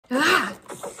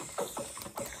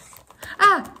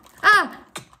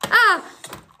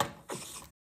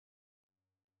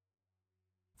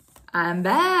I'm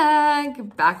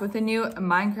back with a new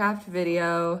Minecraft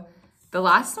video. The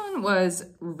last one was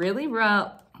really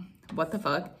well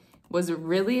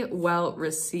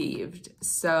received.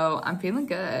 So I'm feeling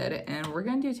good and we're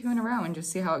gonna do 2 in a row and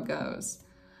just see how it goes.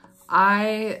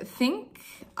 I think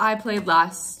I played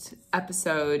last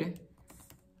episode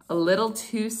a little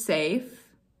too safe.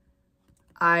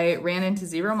 I ran into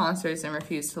 0 monsters and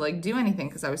refused to do anything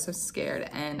because I was so scared,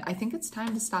 and I think it's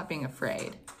time to stop being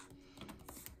afraid.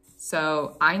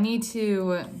 So I need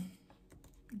to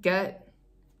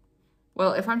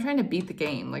if I'm trying to beat the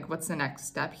game, what's the next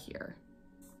step here?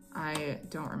 I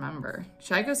don't remember.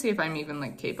 Should I go see if I'm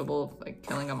even capable of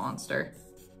killing a monster?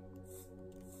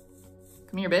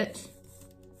 Come here, bitch.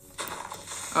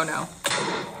 Oh no.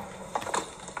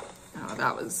 Oh,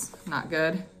 that was not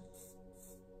good.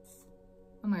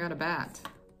 Oh my god, a bat.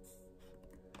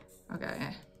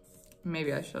 Okay,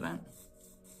 maybe I shouldn't.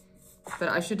 But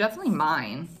I should definitely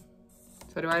mine.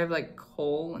 So do I have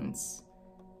coal and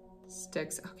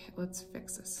sticks? Okay, let's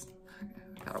fix this. I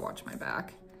gotta watch my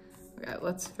back. Okay,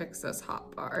 let's fix this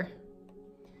hot bar.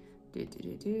 Get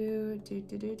rid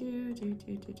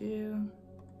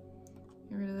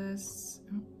of this.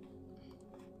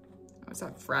 Oh, is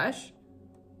that fresh?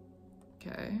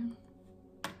 Okay.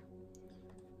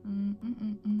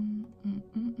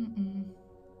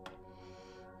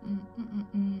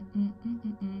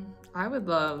 I would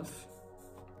love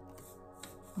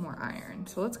more iron.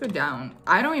 So let's go down.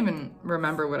 I don't even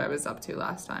remember what I was up to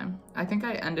last time. I think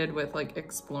I ended with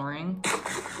exploring.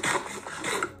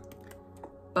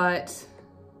 But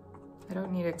I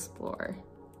don't need explore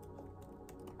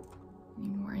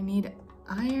anymore. I need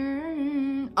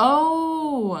iron.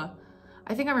 Oh,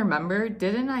 I think I remember.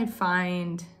 Didn't I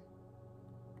find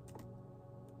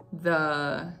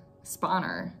the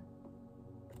spawner?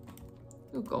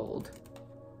 Ooh, gold.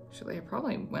 Actually, I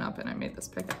probably went up and I made this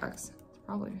pickaxe. It's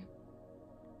probably...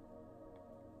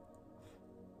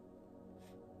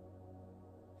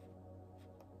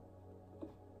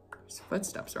 There's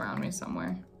footsteps around me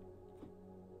somewhere.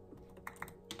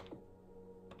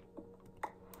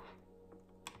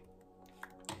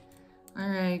 All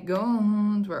right,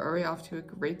 gold. We're already off to a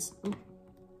great... Ooh.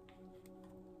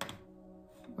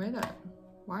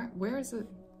 Where is it?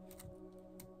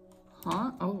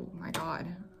 Huh? Oh my god,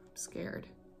 I'm scared.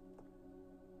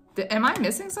 Am I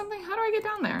missing something? How do I get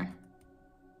down there?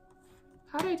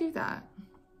 How do I do that?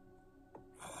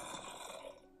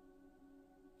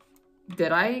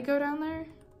 Did I go down there?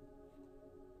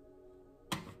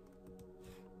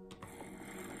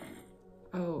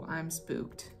 Oh, I'm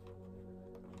spooked.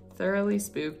 Thoroughly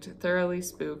spooked, thoroughly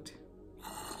spooked.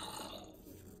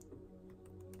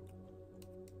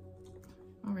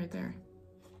 Oh, right there.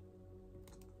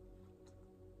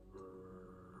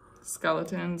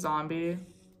 Skeleton, zombie,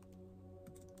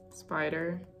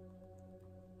 spider,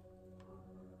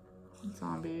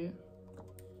 zombie.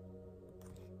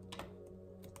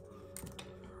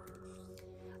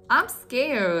 I'm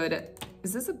scared.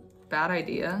 Is this a bad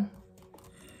idea?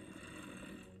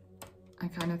 I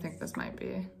kind of think this might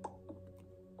be.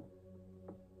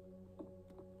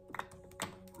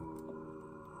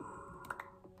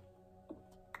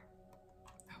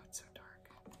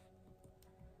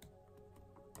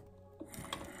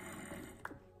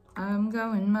 I'm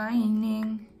going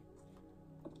mining,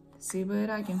 see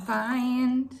what I can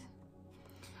find.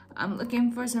 I'm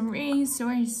looking for some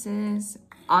resources.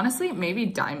 Honestly, maybe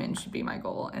diamond should be my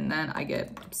goal, and then I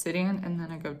get obsidian, and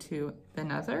then I go to the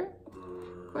nether?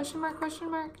 Question mark,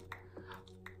 question mark.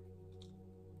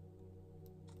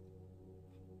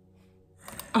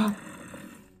 Oh.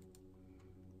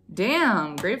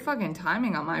 Damn, great fucking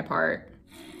timing on my part.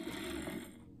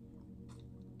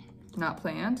 Not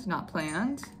planned, not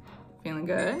planned. Feeling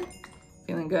good,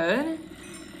 feeling good,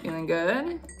 feeling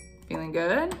good, feeling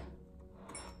good,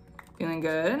 feeling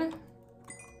good.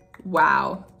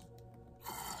 Wow.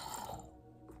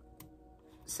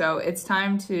 So it's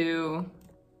time to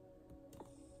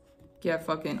get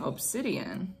fucking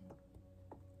obsidian.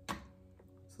 So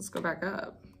let's go back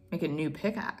up, make a new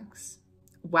pickaxe.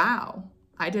 Wow,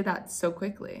 I did that so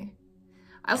quickly.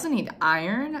 I also need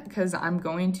iron because I'm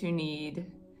going to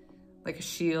need a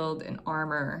shield and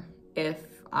armor if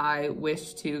I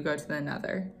wish to go to the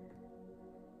nether.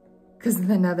 Because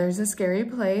the nether's a scary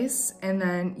place. And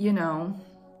then, you know,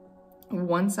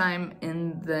 once I'm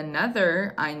in the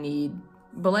nether, I need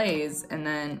blaze. And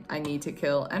then I need to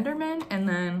kill enderman. And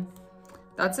then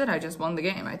that's it. I just won the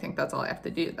game. I think that's all I have to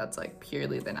do. That's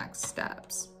purely the next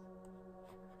steps.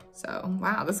 So,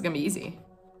 wow, this is gonna be easy.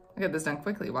 I'll get this done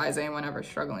quickly. Why is anyone ever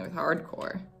struggling with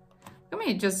hardcore? Let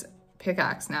me just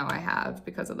pickaxe now I have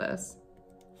because of this.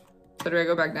 So do I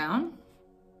go back down?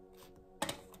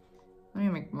 Let me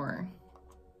make more.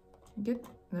 Get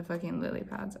the fucking lily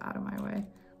pads out of my way.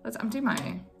 Let's empty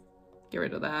my, get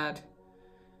rid of that.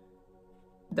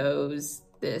 Those,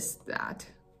 this, that,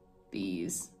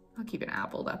 these. I'll keep an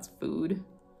apple, that's food.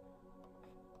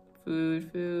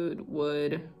 Food,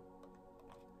 wood.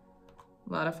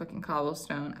 A lot of fucking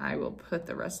cobblestone. I will put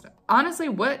the rest of, honestly,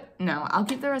 what? No, I'll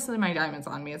keep the rest of my diamonds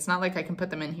on me. It's not like I can put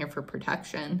them in here for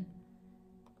protection.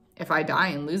 If I die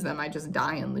and lose them, I just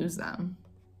die and lose them.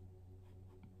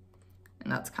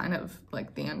 And that's kind of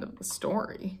like the end of the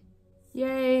story.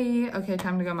 Yay. Okay,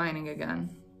 time to go mining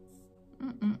again.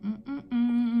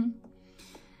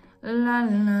 La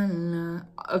la la.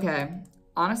 Okay,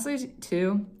 honestly,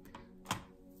 too,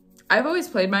 I've always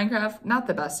played Minecraft, not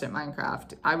the best at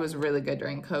Minecraft. I was really good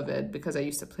during COVID because I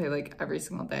used to play like every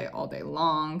single day, all day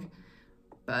long.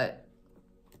 But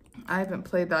I haven't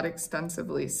played that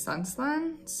extensively since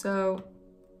then. So,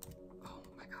 oh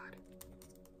my God.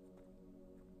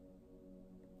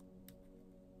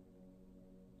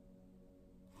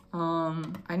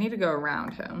 I need to go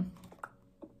around him.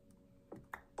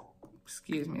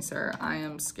 Excuse me, sir. I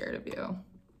am scared of you.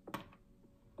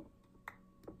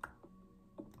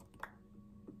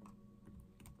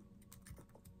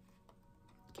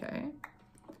 Okay.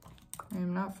 I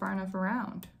am not far enough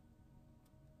around.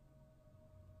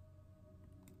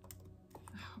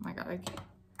 Oh my God, I can't.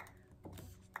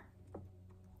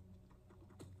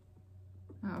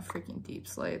 Oh, freaking deep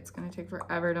slate. It's gonna take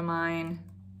forever to mine.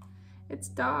 It's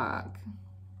dark.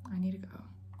 I need to go.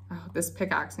 Oh, this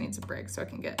pickaxe needs a break so I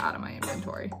can get out of my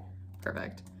inventory.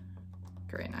 Perfect.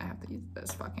 Great, and I have to use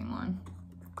this fucking one.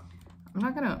 I'm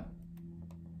not gonna,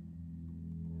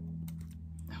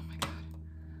 oh my God.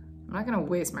 I'm not gonna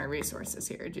waste my resources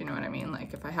here. Do you know what I mean?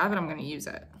 Like, if I have it, I'm gonna use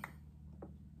it.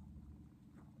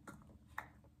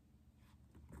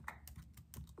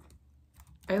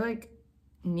 I like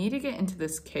need to get into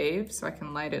this cave so I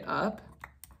can light it up.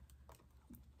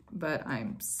 But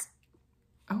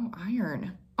oh,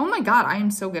 iron. Oh my God, I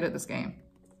am so good at this game.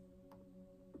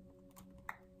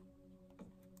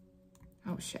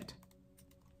 Oh shit.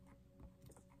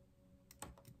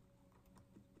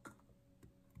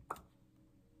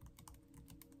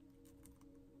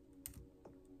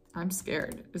 I'm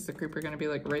scared. Is the creeper gonna be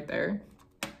like right there?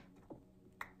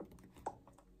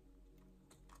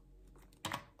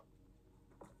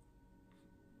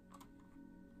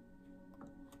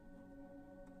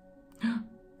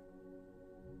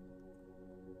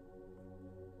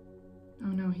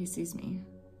 Oh no, he sees me.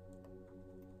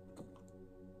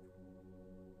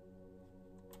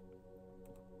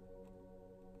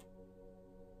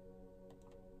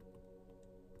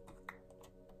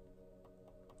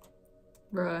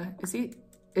 Bruh,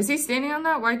 is he standing on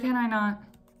that? Why can't I not?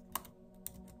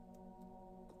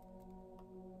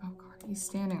 Oh God, he's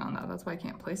standing on that. That's why I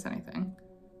can't place anything.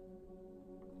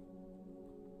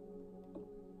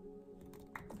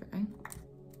 Okay.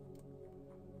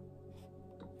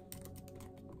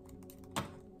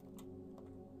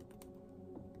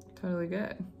 Totally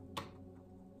good.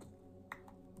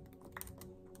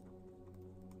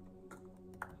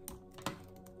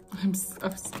 I'm so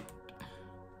scared.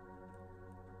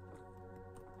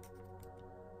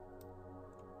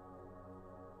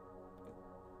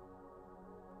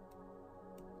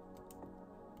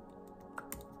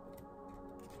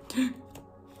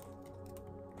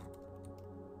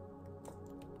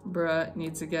 Bruh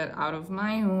needs to get out of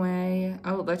my way.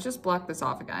 Oh, let's just block this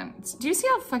off again. Do you see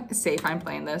how safe I'm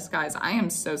playing this? Guys, I am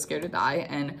so scared to die,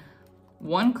 and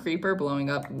one creeper blowing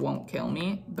up won't kill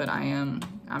me, but I'm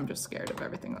just scared of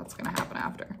everything that's gonna happen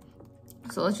after.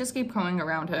 So let's just keep going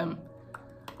around him.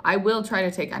 I will try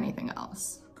to take anything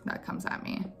else that comes at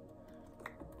me.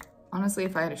 Honestly,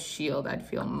 if I had a shield, I'd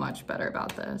feel much better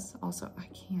about this. Also, I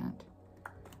can't.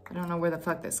 I don't know where the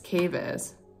fuck this cave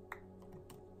is.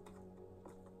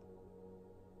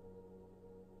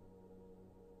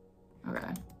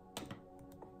 Okay.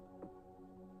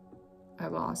 I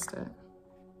lost it.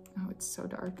 Oh, it's so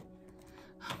dark.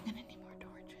 I'm gonna need more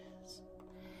torches.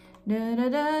 Da da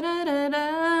da da da da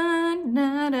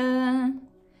da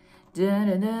da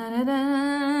da da da.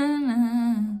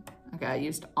 Okay, I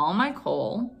used all my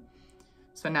coal.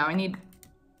 So now I need...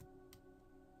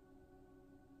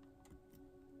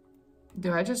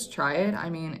 Do I just try it?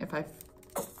 I mean, if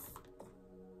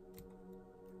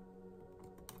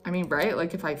right?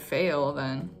 Like, if I fail,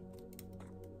 then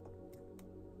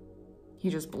he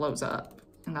just blows up,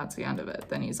 and that's the end of it.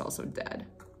 Then he's also dead.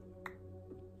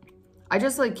 I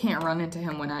just, like, can't run into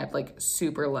him when I have, like,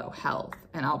 super low health,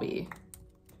 and I'll be...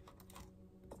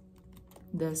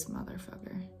 This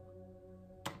motherfucker.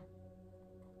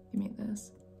 Give me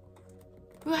this.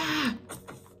 Ah!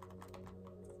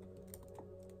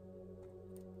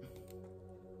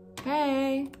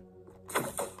 Hey.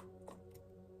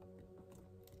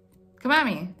 Come at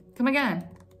me. Come again.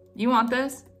 You want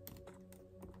this?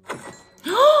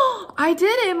 I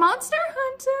did it, Monster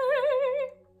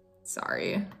Hunter.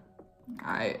 Sorry.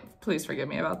 Please forgive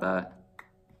me about that.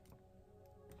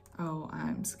 Oh,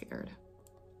 I'm scared.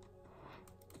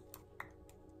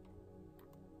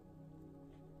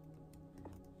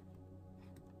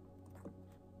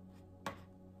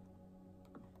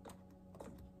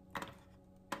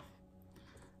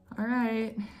 All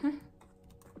right.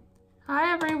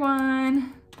 Hi,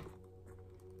 everyone.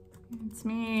 It's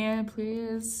me.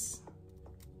 Please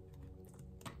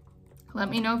let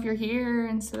me know if you're here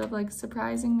instead of like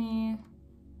surprising me.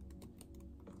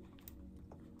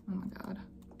 Oh my God.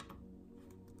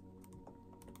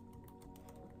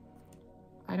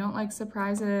 I don't like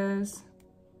surprises.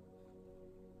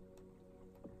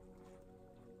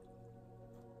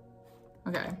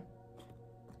 Okay.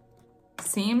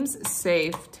 Seems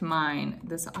safe to mine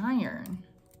this iron,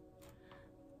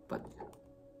 but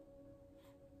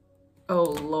oh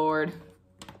Lord.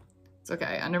 It's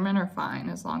okay, Endermen are fine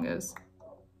as long as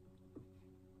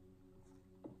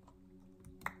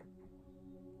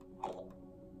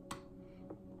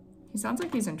he sounds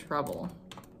like he's in trouble.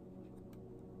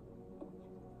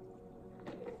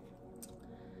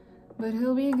 But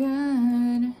he'll be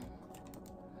good.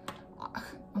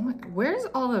 Oh my, where's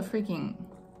all the freaking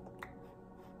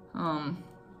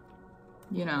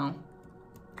you know,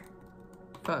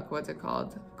 fuck, what's it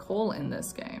called? Coal in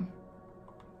this game.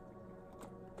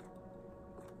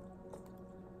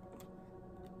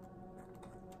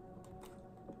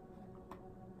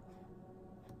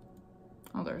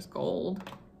 Oh, there's gold.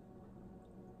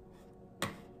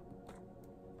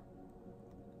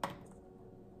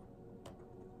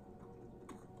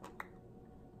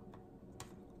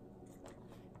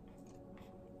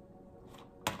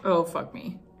 Oh, fuck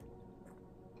me.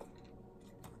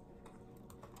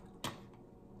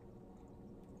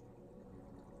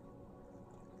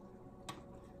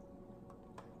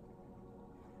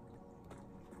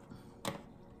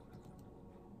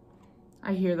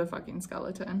 I hear the fucking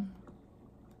skeleton.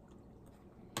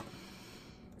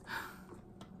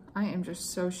 I am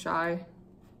just so shy.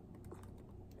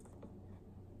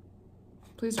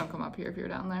 Please don't come up here if you're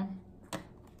down there.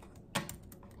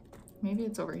 Maybe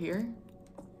it's over here.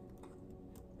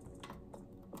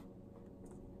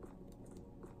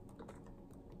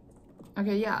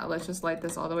 Okay, yeah, let's just light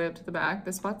this all the way up to the back.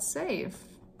 This spot's safe.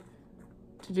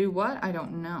 To do what? I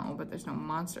don't know, but there's no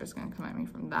monsters gonna come at me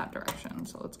from that direction,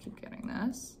 so let's keep getting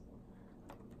this.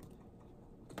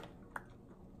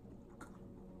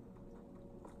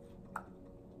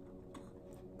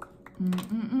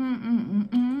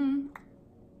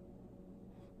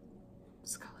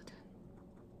 Skeleton.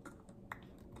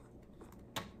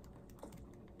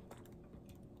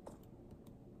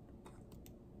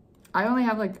 I only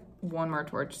have like one more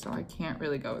torch, so I can't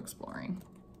really go exploring.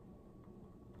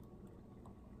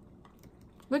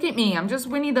 Look at me, I'm just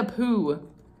Winnie the Pooh.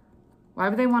 Why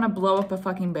would they want to blow up a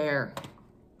fucking bear?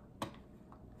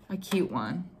 A cute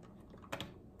one.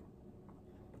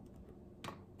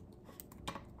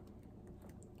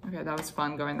 Okay, that was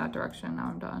fun going that direction. Now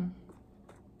I'm done.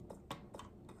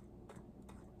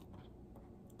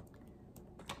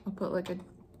 I'll put like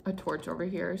a torch over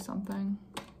here or something.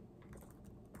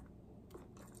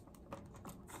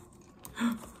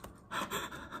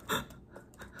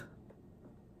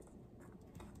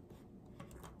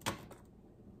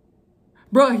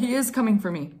 Bro, he is coming for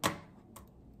me.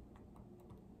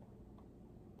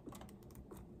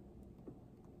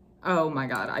 Oh my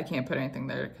God, I can't put anything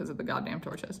there because of the goddamn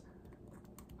torches.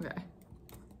 Okay.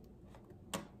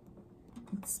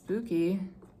 It's spooky.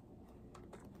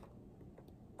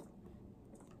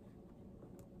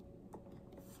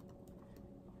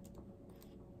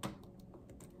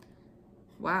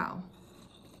 Wow.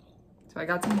 So I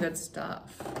got some good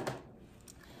stuff.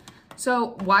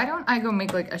 So why don't I go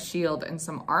make like a shield and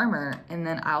some armor and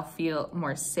then I'll feel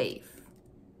more safe.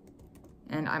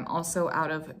 And I'm also out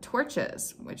of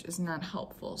torches, which is not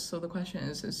helpful. So the question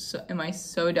is am I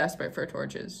so desperate for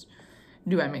torches?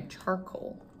 Do I make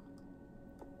charcoal?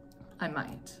 I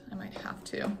might have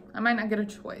to. I might not get a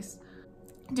choice.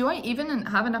 Do I even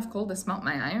have enough coal to smelt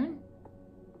my iron?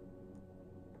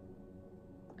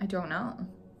 I don't know.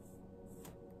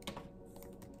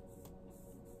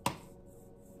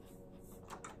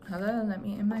 Hello, let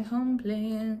me in my home,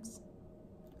 please.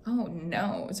 Oh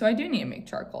no, so I do need to make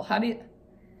charcoal. How do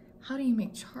you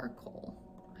make charcoal?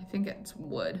 I think it's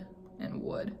wood and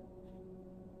wood.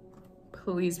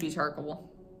 Please be charcoal.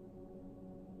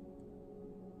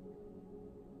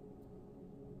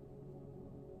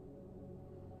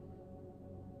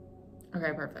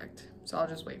 Okay, perfect. So I'll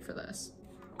just wait for this.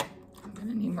 I'm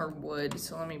gonna need more wood,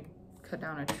 so let me cut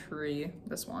down a tree.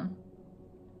 This one.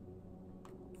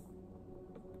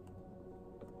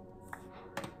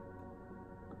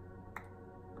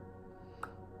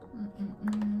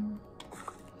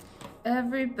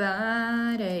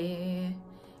 Everybody,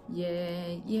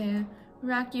 yeah, yeah,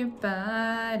 rock your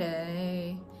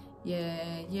body,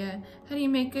 yeah, yeah. How do you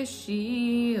make a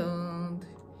shield?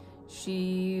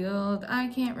 Shield, I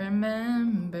can't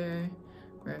remember.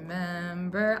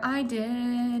 Remember, I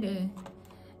did it.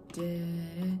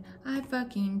 I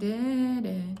fucking did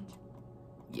it.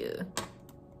 Yeah.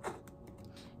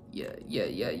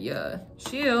 Yeah.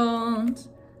 Shield.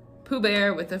 Pooh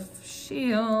Bear with a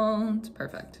shield.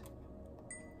 Perfect.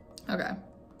 Okay.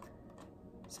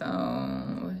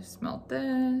 So, smelt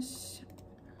this.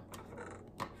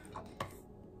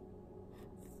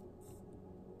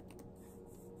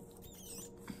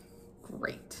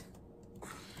 Great.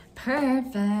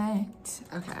 Perfect.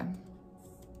 Okay.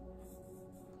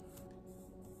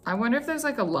 I wonder if there's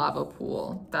like a lava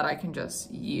pool that I can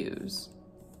just use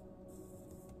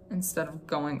instead of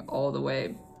going all the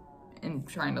way and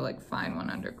trying to like find one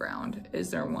underground. Is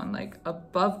there one like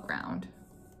above ground?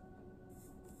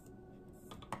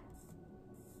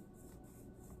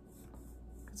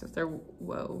 Because if there,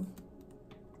 whoa.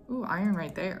 Ooh, iron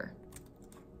right there.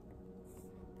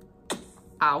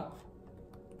 Ow.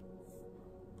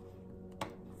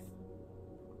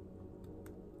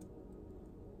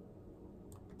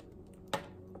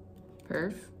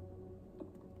 Perf.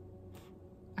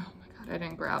 Oh my god, I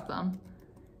didn't grab them.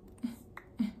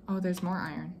 Oh, there's more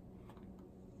iron.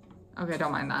 Okay,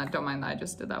 don't mind that. Don't mind that. I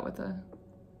just did that with a...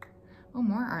 Oh,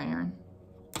 more iron.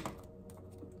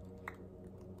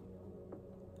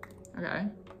 Okay.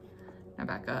 Now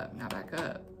back up. Now back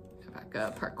up. Now back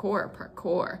up. Parkour.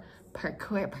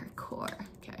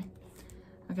 Okay.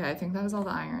 Okay, I think that was all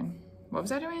the iron. What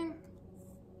was I doing?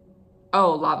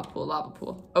 Oh, lava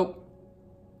pool. Oh.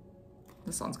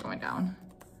 The sun's going down.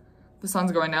 The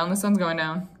sun's going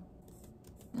down.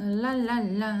 La la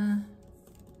la.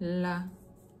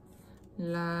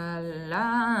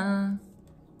 La.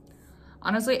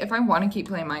 Honestly, if I want to keep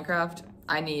playing Minecraft,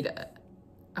 I need...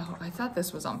 Oh, I thought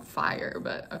this was on fire,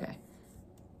 but okay.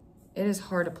 It is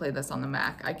hard to play this on the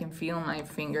Mac. I can feel my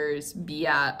fingers be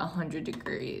at 100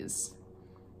 degrees.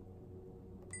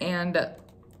 And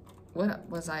what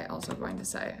was I also going to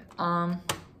say?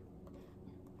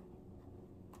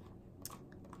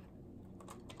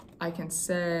 I can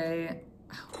say,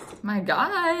 oh my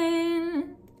god.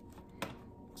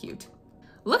 Cute.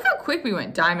 Look how quick we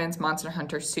went. Diamonds, Monster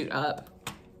Hunter, suit up.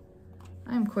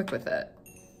 I am quick with it.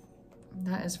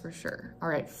 That is for sure. All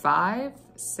right, 5,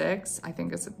 6. I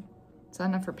think is that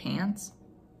enough for pants?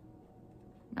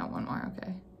 No, one more,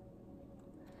 okay.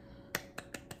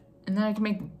 And then I can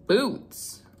make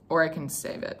boots, or I can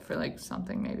save it for like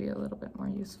something maybe a little bit more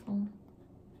useful.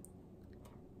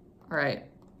 All right,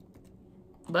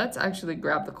 let's actually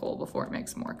grab the coal before it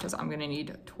makes more, because I'm gonna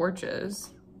need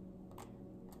torches.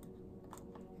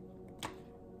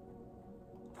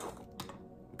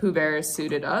 Pooh Bear is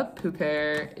suited up. Pooh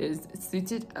Bear is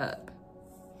suited up.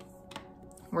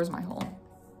 Where's my hole?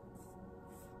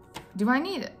 Do I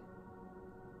need it?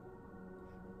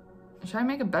 Should I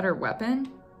make a better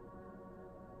weapon?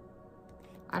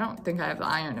 I don't think I have the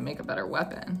iron to make a better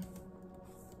weapon.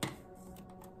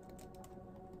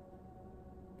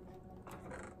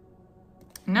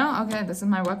 No, okay, this is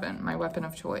my weapon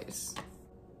of choice.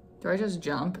 Do I just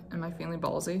jump? Am I feeling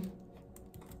ballsy?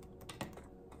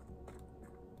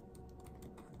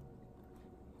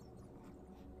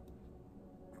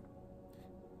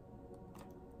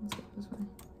 Let's go this way.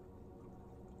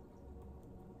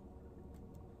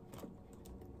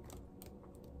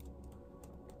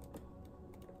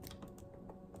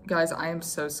 Guys, I am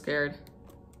so scared.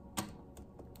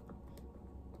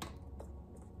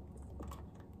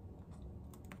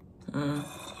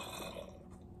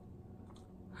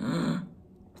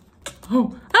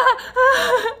 Oh!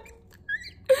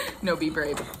 No, be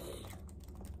brave.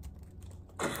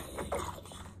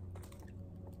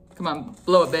 Come on,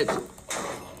 blow it, bitch.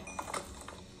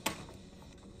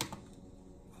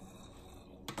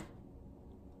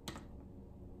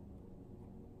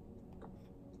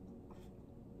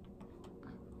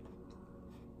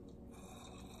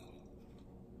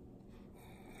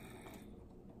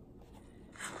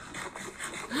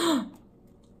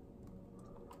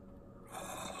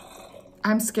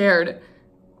 I'm scared.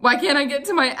 Why can't I get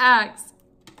to my axe?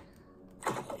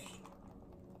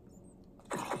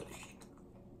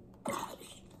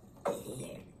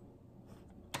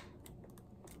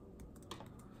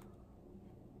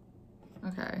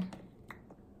 Okay.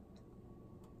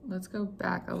 Let's go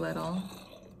back a little.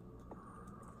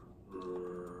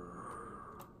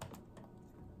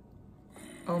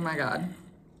 Oh my God.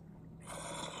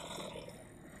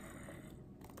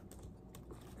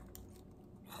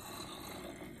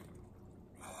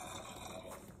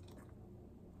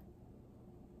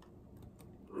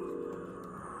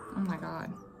 Oh my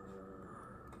God.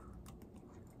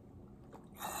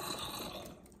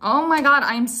 Oh my God,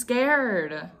 I'm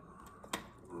scared.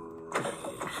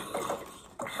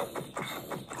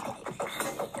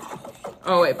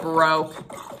 Oh, it broke.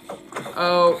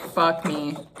 Oh, fuck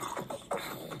me.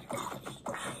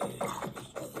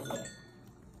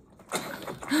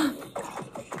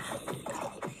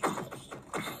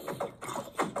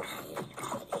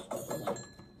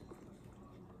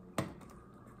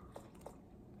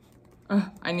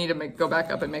 I need to go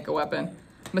back up and make a weapon.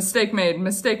 Mistake made,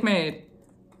 mistake made.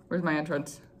 Where's my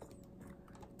entrance?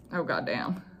 Oh,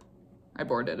 goddamn. I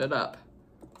boarded it up.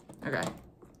 Okay.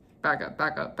 Back up,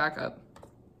 back up, back up.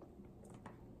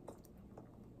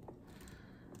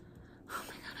 Oh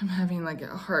my God, I'm having like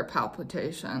heart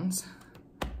palpitations.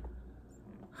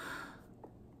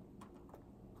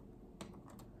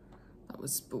 That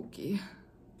was spooky.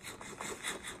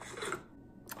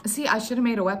 See, I should have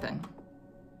made a weapon.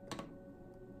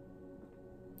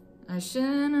 I should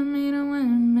have made a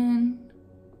weapon.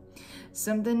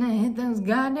 Something to hit those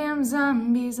goddamn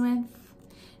zombies with.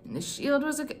 And the shield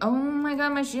was like, oh my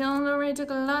God, my shield already took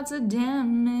lots of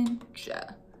damage.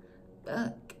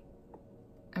 Fuck.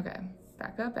 Okay,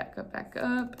 back up, back up, back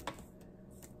up.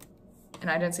 And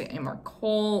I didn't see any more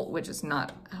coal, which is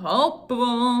not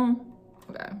helpful.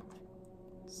 Okay.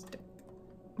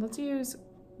 Let's use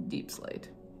deep slate.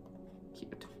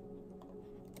 Cute.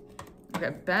 Okay,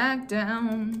 back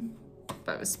down. If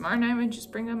I was smart, I would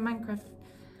just bring a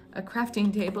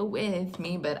crafting table with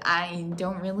me, but I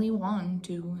don't really want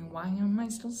to. Why am I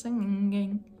still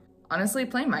singing? Honestly,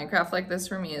 playing Minecraft like this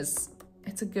for me it's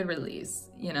a good release,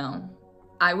 you know?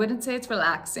 I wouldn't say it's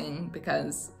relaxing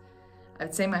because I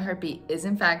would say my heartbeat is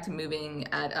in fact moving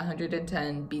at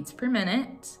 110 beats per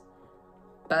minute,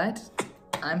 but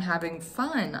I'm having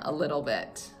fun a little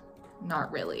bit.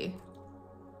 Not really.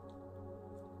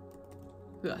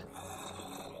 Ugh.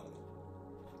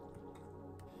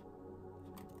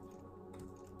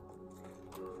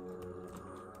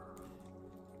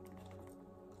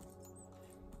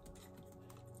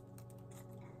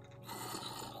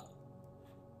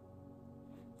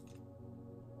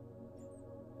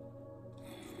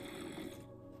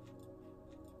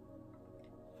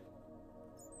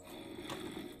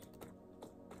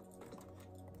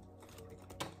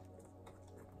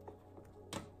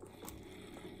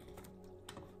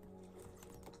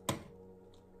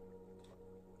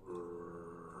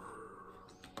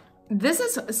 This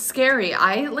is scary.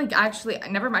 I like actually,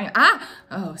 never mind. Ah!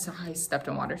 Oh, sorry, I stepped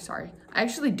in water, sorry. I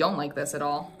actually don't like this at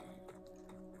all.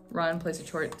 Run, place a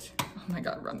torch. Oh my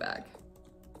God, run back.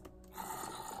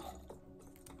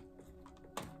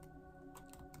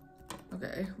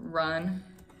 Okay, run,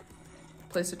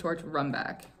 place a torch, run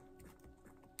back.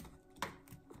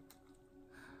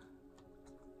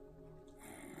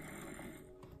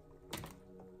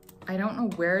 I don't know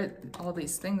where all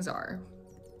these things are.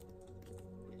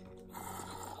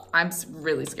 I'm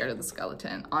really scared of the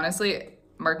skeleton. Honestly,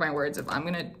 mark my words, if I'm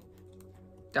gonna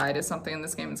die to something in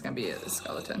this game, it's gonna be a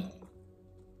skeleton.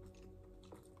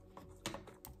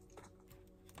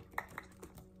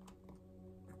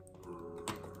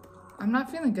 I'm not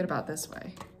feeling good about this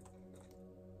way.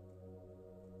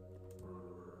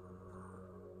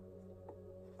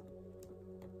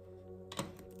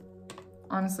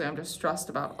 Honestly, I'm just stressed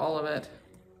about all of it.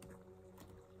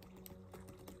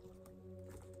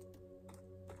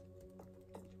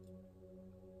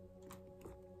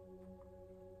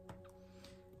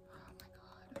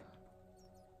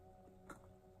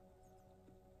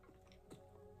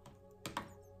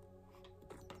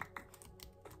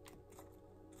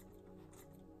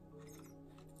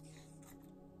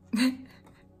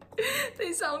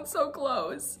 They sound so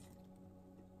close.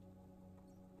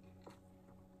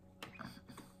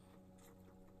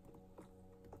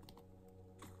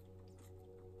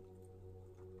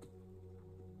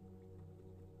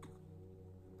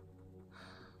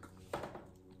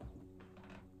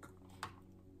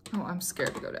 Oh, I'm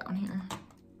scared to go down here.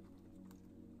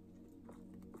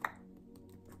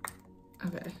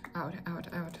 Okay, out, out,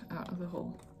 out, out of the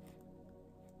hole.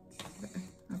 Okay,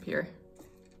 up here.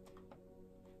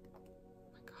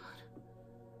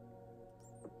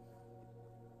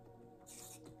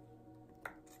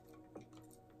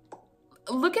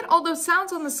 Look at all those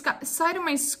sounds on the side of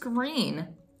my screen.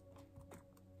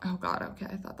 Oh God, okay,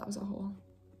 I thought that was a hole.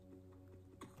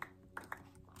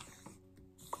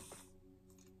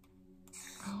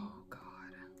 Oh God.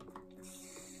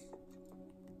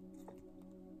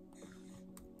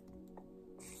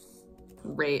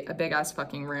 Great, a big ass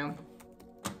fucking room.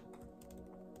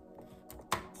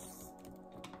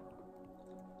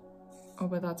 Oh,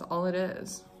 but that's all it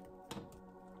is.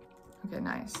 Okay,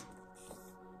 nice.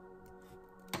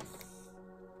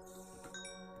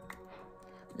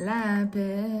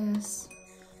 Lapis.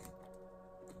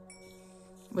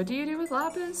 What do you do with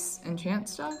lapis? Enchant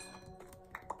stuff?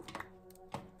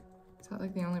 Is that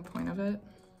like the only point of it?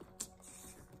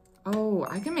 Oh,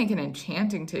 I can make an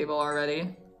enchanting table already.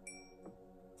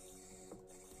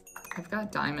 I've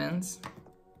got diamonds.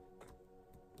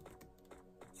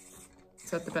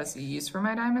 Is that the best use for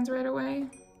my diamonds right away?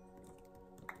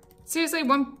 Seriously,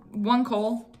 one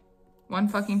coal? One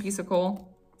fucking piece of coal?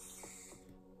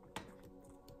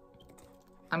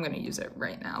 I'm gonna use it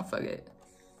right now, fuck it.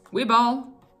 We ball.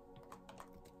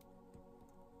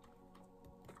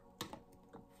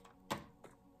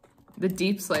 The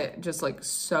deep slate just like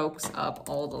soaks up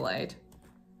all the light.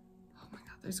 Oh my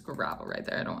God, there's gravel right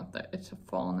there. I don't want it to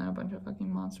fall and then a bunch of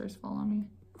fucking monsters fall on me.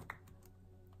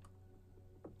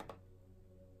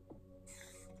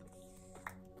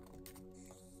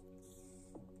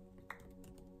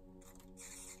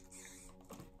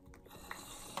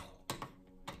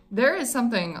 There is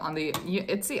something on the,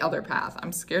 it's the other path.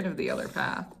 I'm scared of the other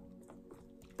path.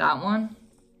 That one.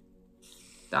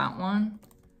 That one.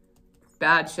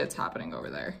 Bad shit's happening over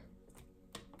there.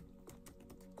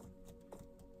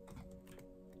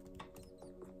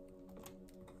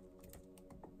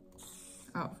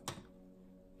 Oh.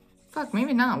 Fuck,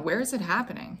 maybe not. Where is it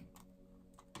happening?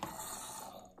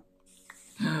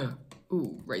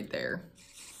 Ooh, right there.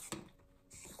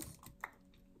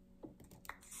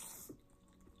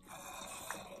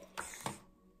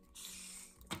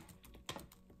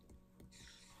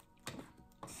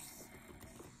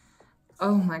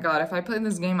 Oh my God, if I played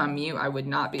this game on mute, I would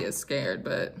not be as scared,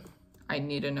 but I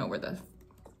need to know where the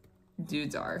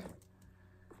dudes are.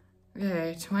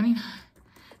 Okay, 20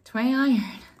 iron.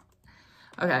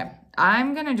 Okay,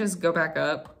 I'm gonna just go back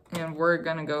up and we're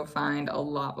gonna go find a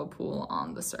lava pool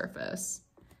on the surface.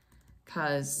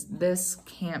 Cause this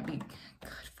can't be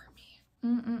good for me.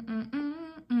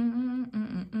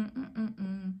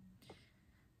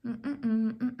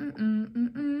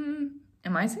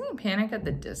 Am I singing Panic at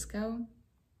the Disco?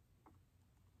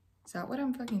 Is that what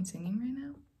I'm fucking singing right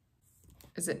now?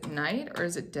 Is it night or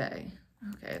is it day?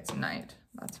 Okay, it's night.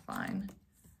 That's fine.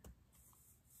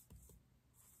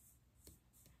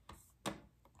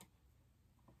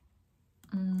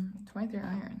 Mm, 23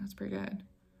 iron. That's pretty good.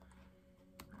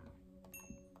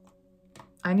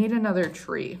 I need another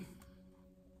tree.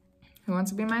 Who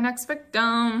wants to be my next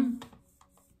victim?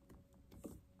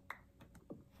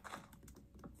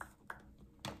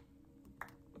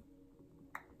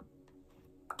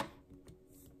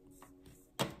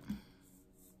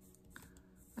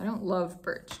 I don't love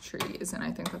birch trees, and I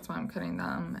think that's why I'm cutting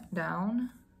them down.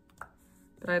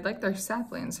 But I'd like their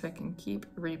saplings so I can keep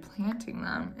replanting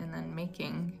them and then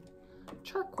making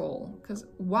charcoal. Because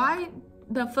why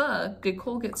the fuck did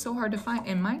coal get so hard to find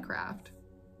in Minecraft?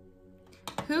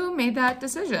 Who made that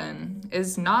decision?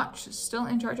 Is Notch still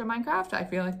in charge of Minecraft? I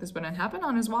feel like this wouldn't happen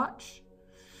on his watch.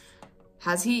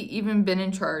 Has he even been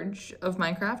in charge of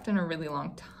Minecraft in a really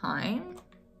long time?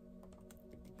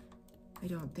 I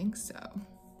don't think so.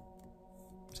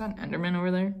 Is that an Enderman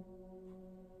over there?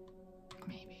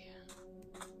 Maybe.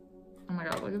 Oh my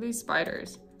God, look at these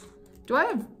spiders. Do I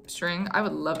have string? I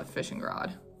would love a fishing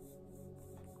rod.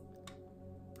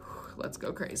 Let's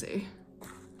go crazy.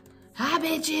 Hi,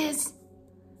 bitches.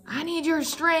 I need your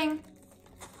string.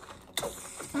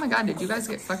 Oh my God, did you guys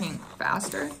get fucking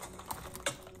faster?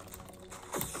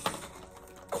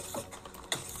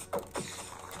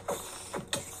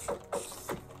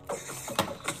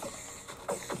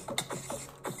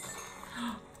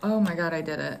 Oh my God, I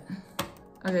did it.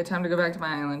 Okay, time to go back to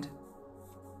my island.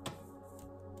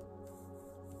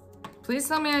 Please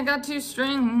tell me I got 2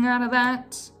 string out of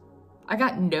that. I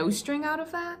got no string out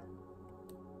of that?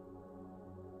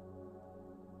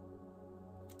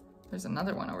 There's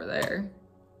another one over there.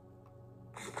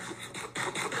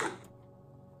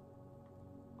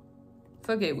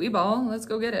 Fuck it, we ball. Let's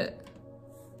go get it.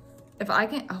 If I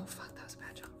can, oh fuck, that was a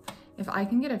bad job. If I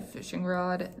can get a fishing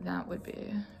rod, that would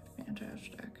be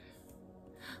fantastic.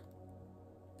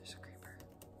 There's a creeper.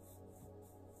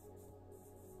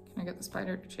 Can I get the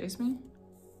spider to chase me?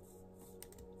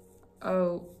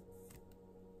 Oh.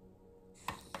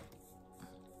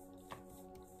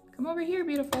 Come over here,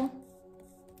 beautiful.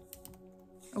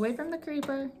 Oh Away from the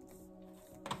creeper.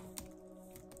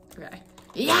 Okay.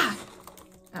 Yeah!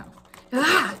 Oh.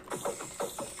 Ah!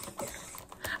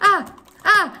 Ah!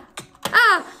 Ah!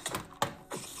 Ah!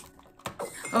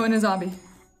 Oh, and a zombie.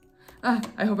 Ah,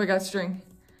 I hope I got string.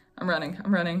 I'm running.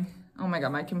 I'm running. Oh my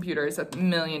god, my computer is at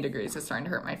 1,000,000 degrees. It's starting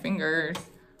to hurt my fingers.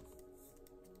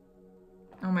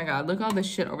 Oh my god, look at all this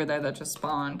shit over there that just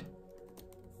spawned.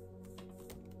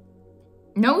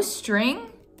 No string?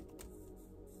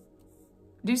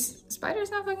 Do spiders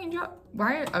not fucking drop?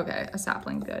 Why? Okay, a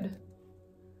sapling. Good.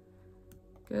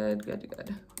 Good, good,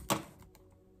 good.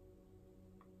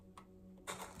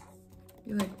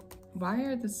 Be like, why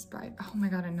are the spider? Oh my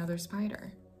god, another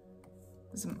spider.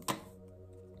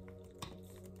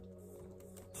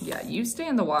 Yeah, you stay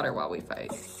in the water while we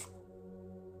fight.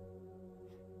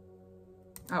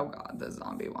 Oh god, the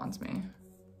zombie wants me.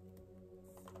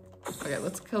 Okay,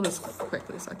 let's kill this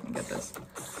quickly so I can get this.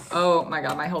 Oh my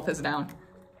god, my health is down.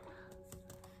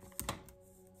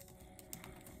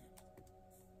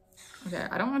 Okay,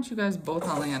 I don't want you guys both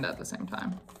on land at the same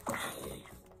time.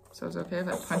 So it's okay if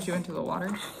I punch you into the water?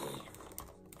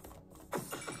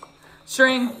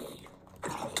 String!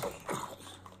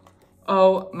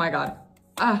 Oh my god.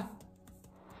 Ah!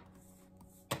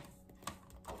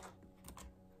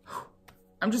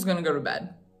 I'm just gonna go to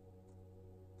bed.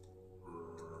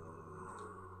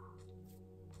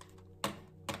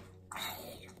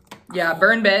 Yeah,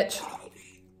 burn, bitch.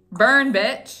 Burn,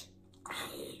 bitch.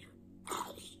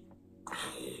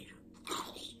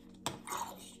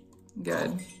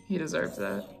 Good. He deserves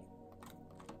that.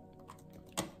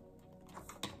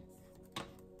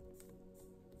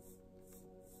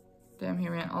 Damn, he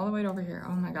ran all the way over here.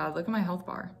 Oh my god, look at my health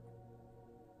bar.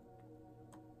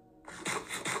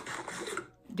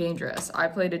 Dangerous. I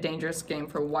played a dangerous game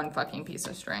for one fucking piece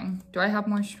of string. Do I have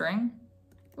more string?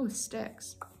 Oh,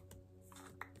 sticks.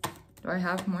 Do I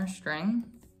have more string?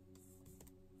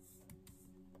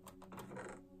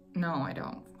 No, I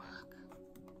don't.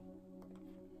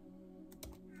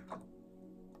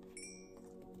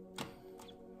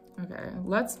 Okay,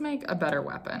 let's make a better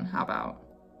weapon. How about?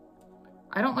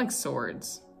 I don't like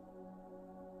swords.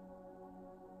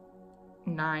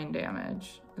 9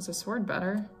 damage. Is a sword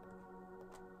better?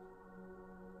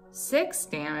 6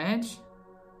 damage?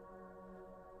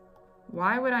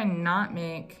 Why would I not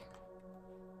make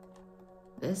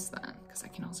this then? Because I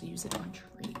can also use it on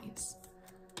trees.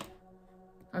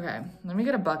 Okay, let me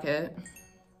get a bucket.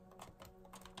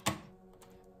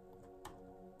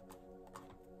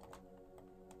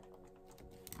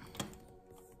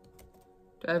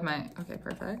 Do I have my, okay,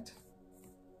 perfect.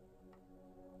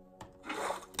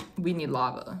 We need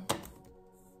lava.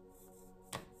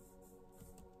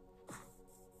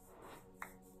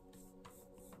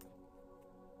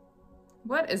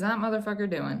 What is that motherfucker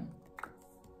doing?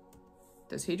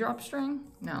 Does he drop string?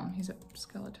 No, he's a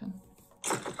skeleton.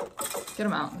 Get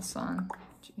him out in the sun.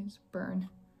 Jeez, burn.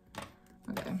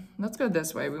 Okay, let's go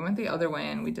this way. We went the other way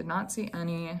and we did not see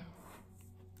any.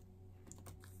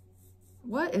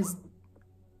 What is...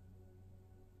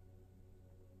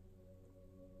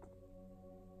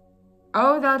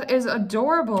 Oh, that is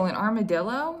adorable, an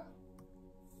armadillo?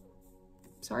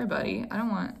 Sorry, buddy, I don't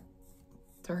want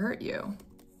to hurt you.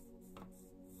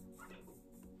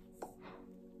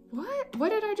 What? What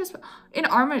did I just... An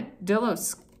armadillo...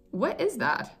 What is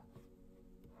that?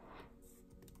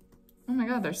 Oh my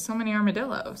god, there's so many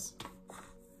armadillos.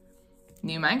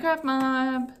 New Minecraft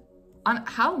mob. On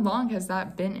how long has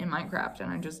that been in Minecraft and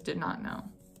I just did not know?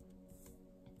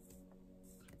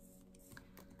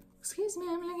 Excuse me,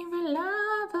 I'm looking for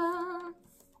lava.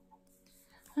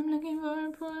 I'm looking for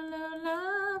a pool of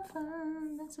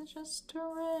lava. This is just a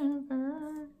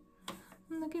river.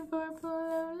 I'm looking for a pool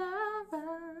of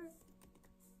lava.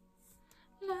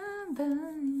 Lava,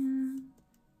 yeah.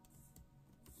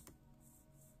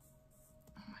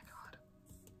 Oh my god.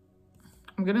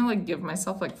 I'm gonna like give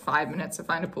myself like 5 minutes to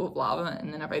find a pool of lava,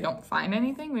 and then if I don't find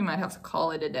anything, we might have to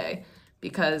call it a day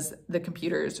because the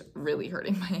computer is really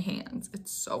hurting my hands.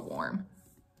 It's so warm.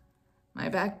 My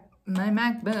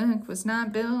MacBook was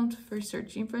not built for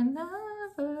searching for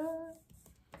lava.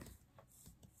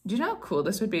 Do you know how cool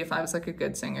this would be if I was like a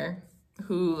good singer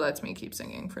who lets me keep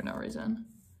singing for no reason?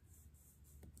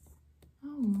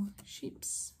 Oh,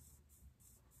 sheeps.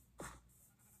 I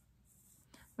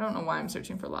don't know why I'm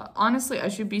searching for lava. Honestly, I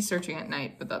should be searching at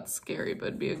night, but that's scary, but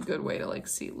it'd be a good way to like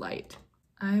see light.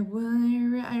 I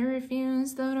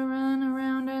refuse though to run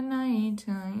around at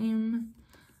nighttime.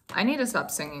 I need to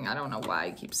stop singing. I don't know why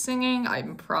I keep singing. I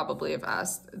probably have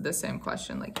asked the same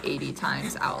question like 80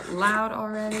 times out loud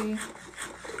already.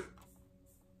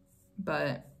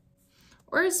 But,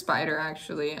 Or a spider,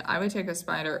 actually. I would take a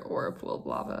spider or a pool of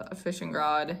lava. A fishing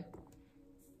rod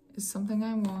is something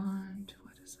I want.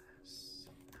 What is this?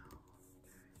 No.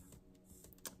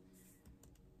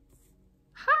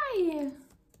 Hi!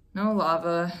 No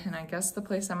lava, and I guess the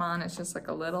place I'm on is just like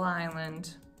a little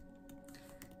island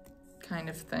kind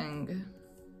of thing.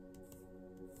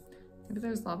 Maybe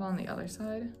there's lava on the other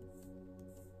side.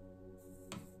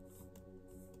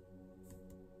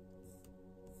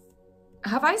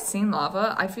 Have I seen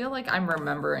lava? I feel like I'm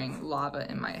remembering lava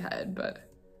in my head,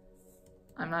 but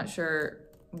I'm not sure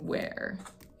where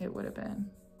it would have been.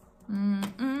 Oh my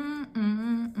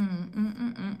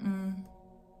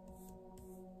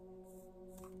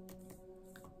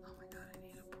God, I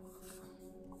need a pool of...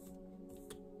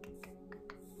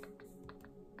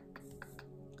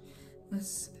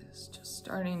 This is just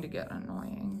starting to get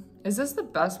annoying. Is this the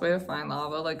best way to find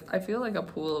lava? Like, I feel like a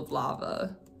pool of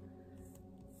lava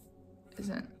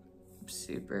isn't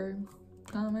super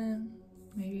common.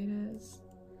 Maybe it is.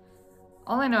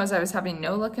 All I know is I was having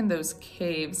no luck in those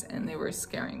caves and they were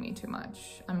scaring me too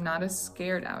much. I'm not as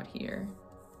scared out here.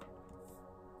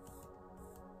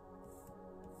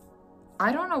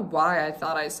 I don't know why I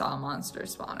thought I saw a monster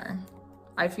spawner.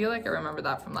 I feel like I remember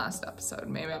that from last episode.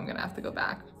 Maybe I'm gonna have to go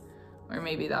back. Or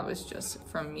maybe that was just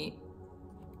from me.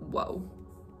 Whoa.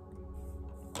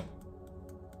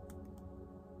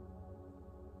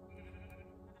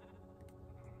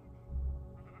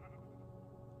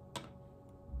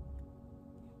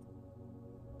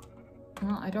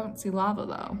 Well, I don't see lava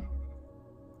though.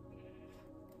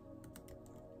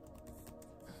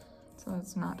 So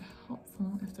it's not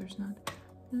helpful if there's not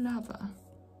lava.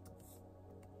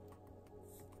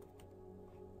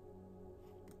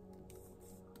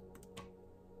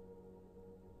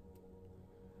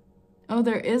 Oh,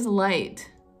 there is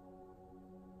light.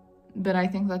 But I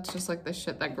think that's just like the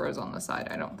shit that grows on the side.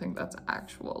 I don't think that's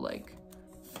actual, like,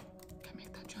 can I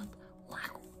make that jump?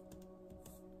 Wow.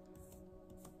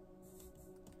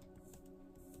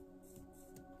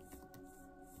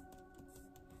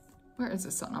 Where is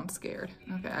the sun? I'm scared.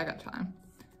 Okay, I got time.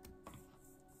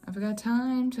 I've got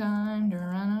time to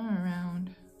run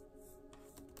around.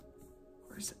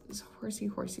 Horses, horsey,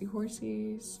 horsey,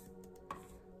 horsies.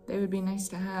 They would be nice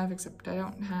to have, except I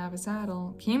don't have a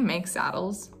saddle. Can you make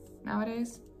saddles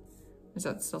nowadays? Is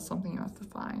that still something you have to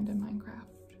find in Minecraft?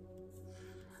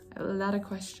 A lot of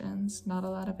questions, not a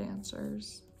lot of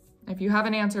answers. If you have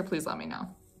an answer, please let me know.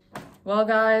 Well,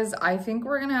 guys, I think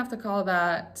we're gonna have to call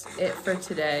that it for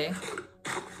today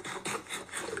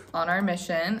on our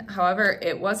mission. However,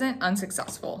 it wasn't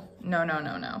unsuccessful. No, no,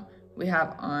 no, no. We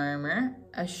have armor,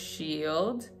 a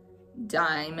shield,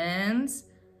 diamonds,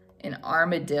 an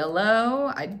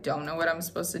armadillo. I don't know what I'm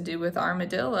supposed to do with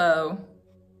armadillo.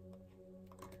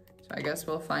 So I guess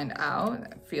we'll find out.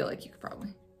 I feel like you could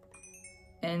probably.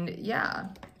 And yeah,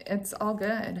 it's all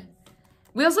good.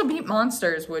 We also beat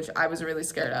monsters, which I was really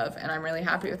scared of, and I'm really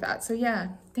happy with that. So yeah,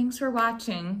 thanks for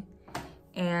watching.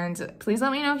 And please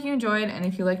let me know if you enjoyed and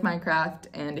if you like Minecraft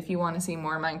and if you want to see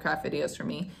more Minecraft videos from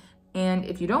me. And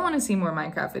if you don't want to see more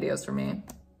Minecraft videos from me,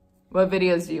 what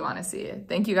videos do you want to see?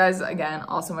 Thank you guys again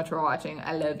all so much for watching.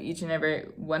 I love each and every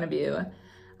one of you.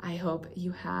 I hope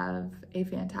you have a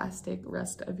fantastic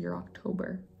rest of your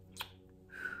October.